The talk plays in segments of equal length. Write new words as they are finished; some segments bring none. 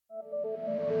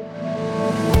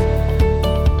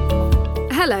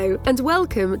and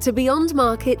welcome to Beyond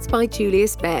Markets by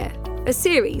Julius Baer, a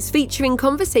series featuring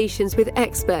conversations with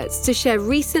experts to share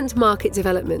recent market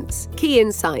developments, key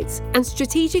insights, and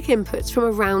strategic inputs from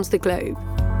around the globe.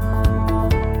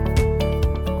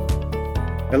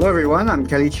 Hello everyone, I'm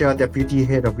Kelly Chia, Deputy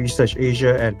Head of Research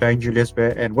Asia at Bank Julius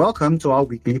Baer, and welcome to our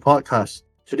weekly podcast.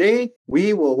 Today,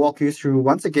 we will walk you through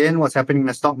once again what's happening in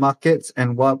the stock markets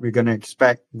and what we're going to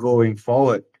expect going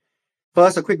forward.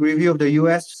 First, a quick review of the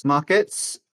US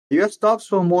markets. US stocks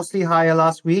were mostly higher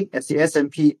last week as the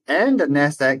S&P and the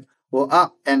Nasdaq were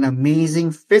up an amazing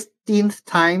 15th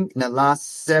time in the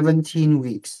last 17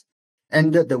 weeks.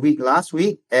 Ended the week last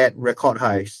week at record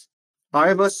highs.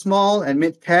 However, small and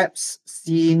mid caps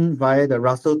seen via the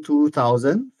Russell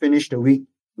 2000 finished the week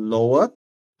lower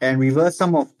and reversed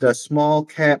some of the small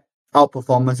cap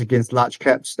outperformance against large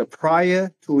caps the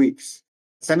prior 2 weeks.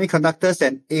 Semiconductors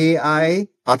and AI,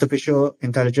 artificial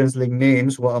intelligence linked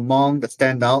names, were among the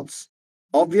standouts.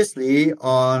 Obviously,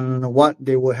 on what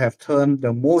they would have termed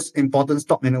the most important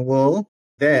stock in the world,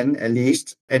 then at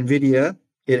least, Nvidia,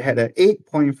 it had an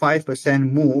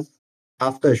 8.5% move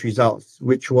after its results,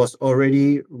 which was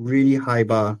already really high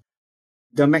bar.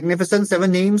 The Magnificent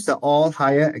Seven names are all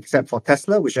higher except for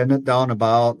Tesla, which ended down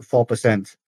about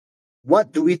 4%.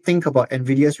 What do we think about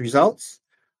Nvidia's results?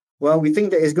 Well, we think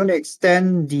that it's going to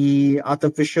extend the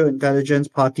artificial intelligence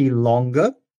party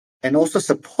longer and also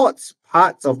supports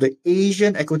parts of the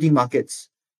Asian equity markets,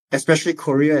 especially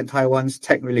Korea and Taiwan's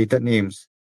tech-related names.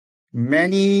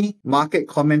 Many market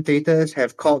commentators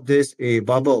have called this a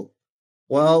bubble.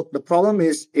 Well, the problem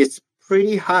is it's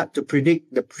pretty hard to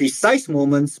predict the precise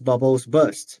moments bubbles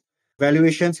burst.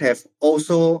 Valuations have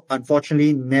also,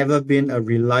 unfortunately, never been a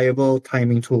reliable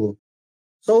timing tool.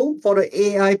 So for the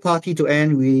AI party to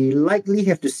end, we likely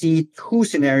have to see two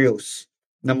scenarios.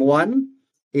 Number one,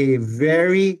 a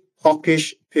very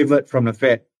hawkish pivot from the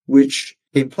Fed, which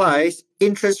implies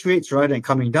interest rates, rather than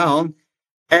coming down,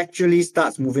 actually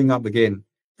starts moving up again.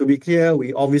 To be clear,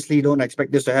 we obviously don't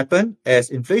expect this to happen,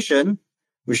 as inflation,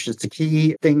 which is the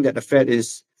key thing that the Fed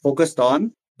is focused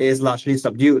on, is largely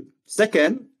subdued.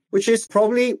 Second, which is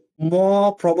probably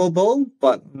more probable,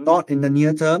 but not in the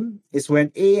near term, is when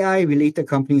AI-related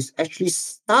companies actually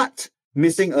start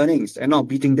missing earnings and not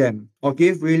beating them, or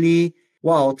give really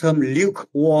what I'll term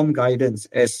lukewarm guidance,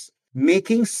 as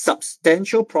making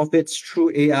substantial profits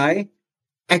through AI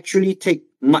actually take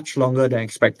much longer than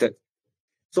expected.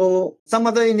 So some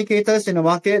other indicators in the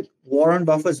market, Warren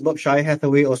Buffett's Berkshire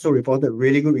Hathaway also reported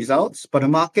really good results, but the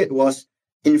market was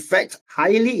in fact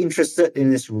highly interested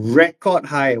in its record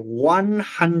high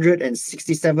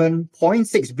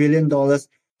 $167.6 billion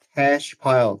cash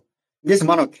pile. This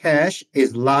amount of cash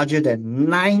is larger than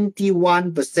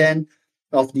 91%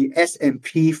 of the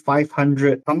S&P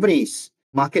 500 companies'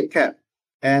 market cap.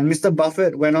 And Mr.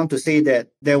 Buffett went on to say that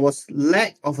there was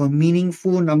lack of a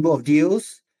meaningful number of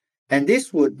deals, and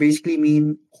this would basically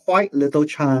mean quite little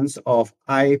chance of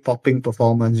eye-popping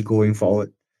performance going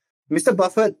forward. Mr.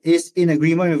 Buffett is in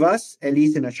agreement with us, at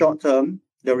least in the short term.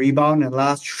 The rebound in the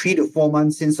last 3 to 4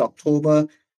 months since October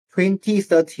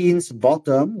 2013's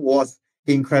bottom was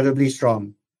incredibly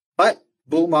strong. But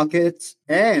bull markets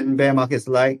and bear markets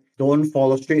alike don't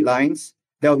follow straight lines.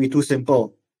 That would be too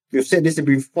simple. We've said this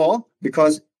before,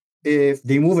 because if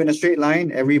they move in a straight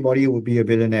line, everybody will be a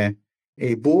billionaire.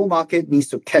 A bull market needs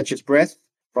to catch its breath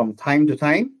from time to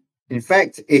time. In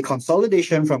fact, a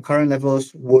consolidation from current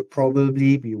levels would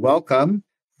probably be welcome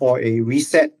for a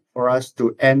reset for us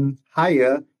to end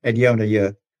higher at the end of the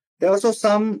year. There are also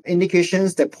some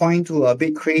indications that point to a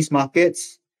big craze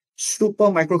markets. Super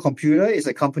Microcomputer is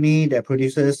a company that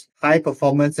produces high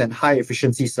performance and high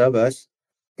efficiency servers.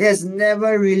 It has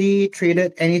never really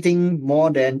traded anything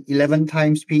more than 11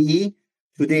 times PE.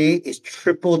 Today, it's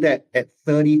tripled that at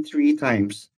 33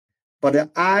 times. But the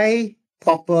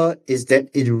eye-popper is that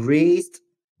it raised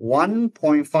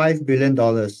 $1.5 billion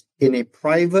in a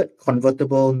private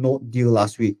convertible note deal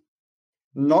last week.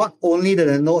 Not only do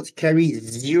the notes carry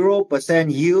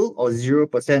 0% yield or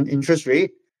 0% interest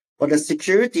rate, but the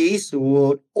securities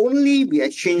would only be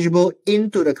exchangeable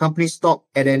into the company's stock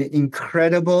at an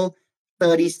incredible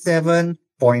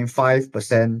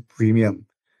 37.5% premium.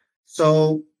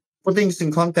 So, put things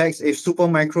in context, if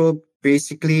Supermicro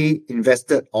basically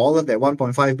invested all of that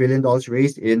 $1.5 billion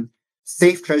raised in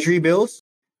safe treasury bills,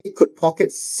 it could pocket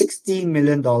 $60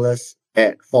 million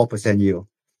at 4% yield.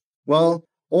 Well,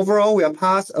 overall, we are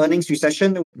past earnings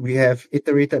recession. We have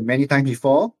iterated many times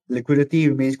before. Liquidity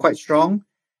remains quite strong.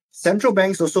 Central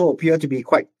banks also appear to be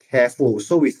quite careful.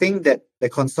 So we think that the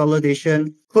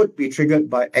consolidation could be triggered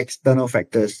by external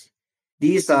factors.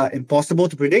 These are impossible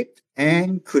to predict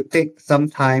and could take some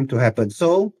time to happen.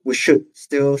 So we should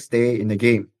still stay in the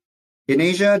game. In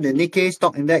Asia, the Nikkei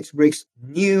stock index breaks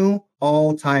new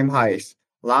all-time highs,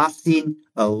 last seen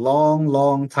a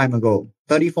long time ago,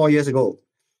 34 years ago.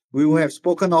 We will have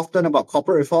spoken often about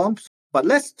corporate reforms, but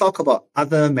let's talk about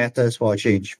other matters for a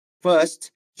change.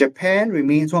 First, Japan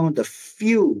remains one of the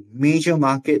few major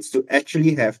markets to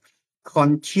actually have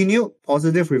continued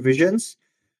positive revisions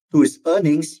to its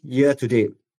earnings year to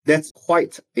date. That's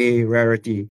quite a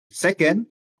rarity. Second,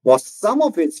 while some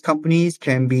of its companies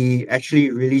can be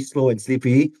actually really slow and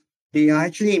sleepy, they are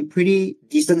actually in pretty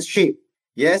decent shape.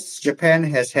 Yes, Japan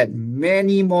has had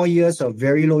many more years of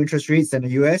very low interest rates than the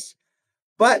US,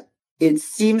 but it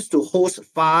seems to host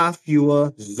far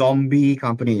fewer zombie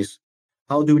companies.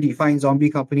 How do we define zombie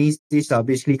companies? These are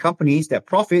basically companies that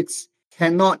profits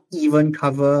cannot even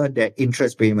cover their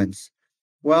interest payments.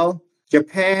 Well,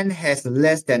 Japan has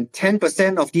less than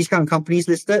 10% of these kind of companies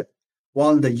listed,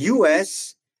 while in the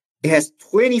US, it has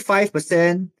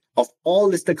 25% of all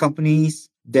listed companies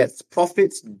that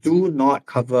profits do not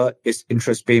cover its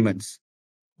interest payments.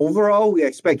 Overall, we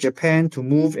expect Japan to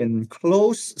move in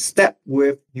close step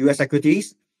with US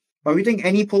equities, but we think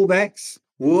any pullbacks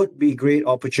would be great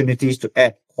opportunities to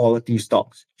add quality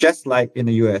stocks, just like in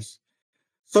the US.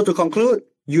 So to conclude,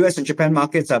 US and Japan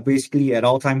markets are basically at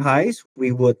all-time highs.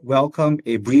 We would welcome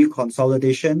a brief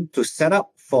consolidation to set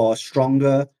up for a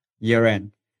stronger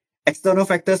year-end. External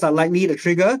factors are likely to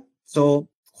trigger, so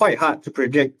quite hard to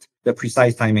predict the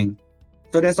precise timing.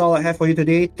 So that's all I have for you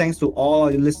today. Thanks to all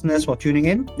our listeners for tuning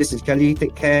in. This is Kelly.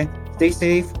 Take care, stay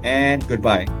safe, and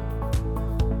goodbye.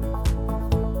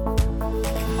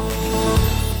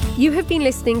 You have been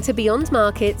listening to Beyond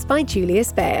Markets by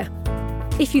Julius Baer.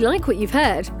 If you like what you've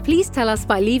heard, please tell us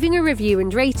by leaving a review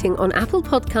and rating on Apple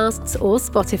Podcasts or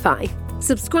Spotify.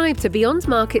 Subscribe to Beyond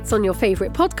Markets on your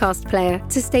favourite podcast player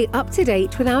to stay up to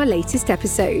date with our latest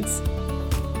episodes.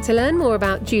 To learn more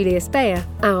about Julius Baer,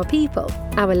 our people,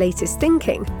 our latest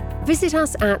thinking, visit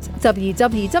us at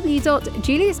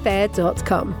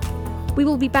www.juliusbaer.com. We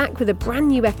will be back with a brand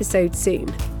new episode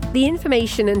soon. The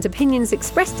information and opinions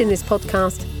expressed in this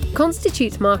podcast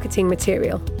constitute marketing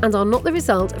material and are not the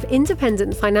result of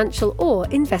independent financial or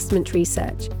investment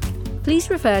research. Please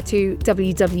refer to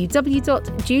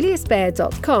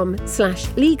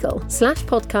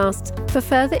www.juliusbaer.com/legal/podcast for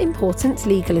further important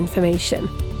legal information.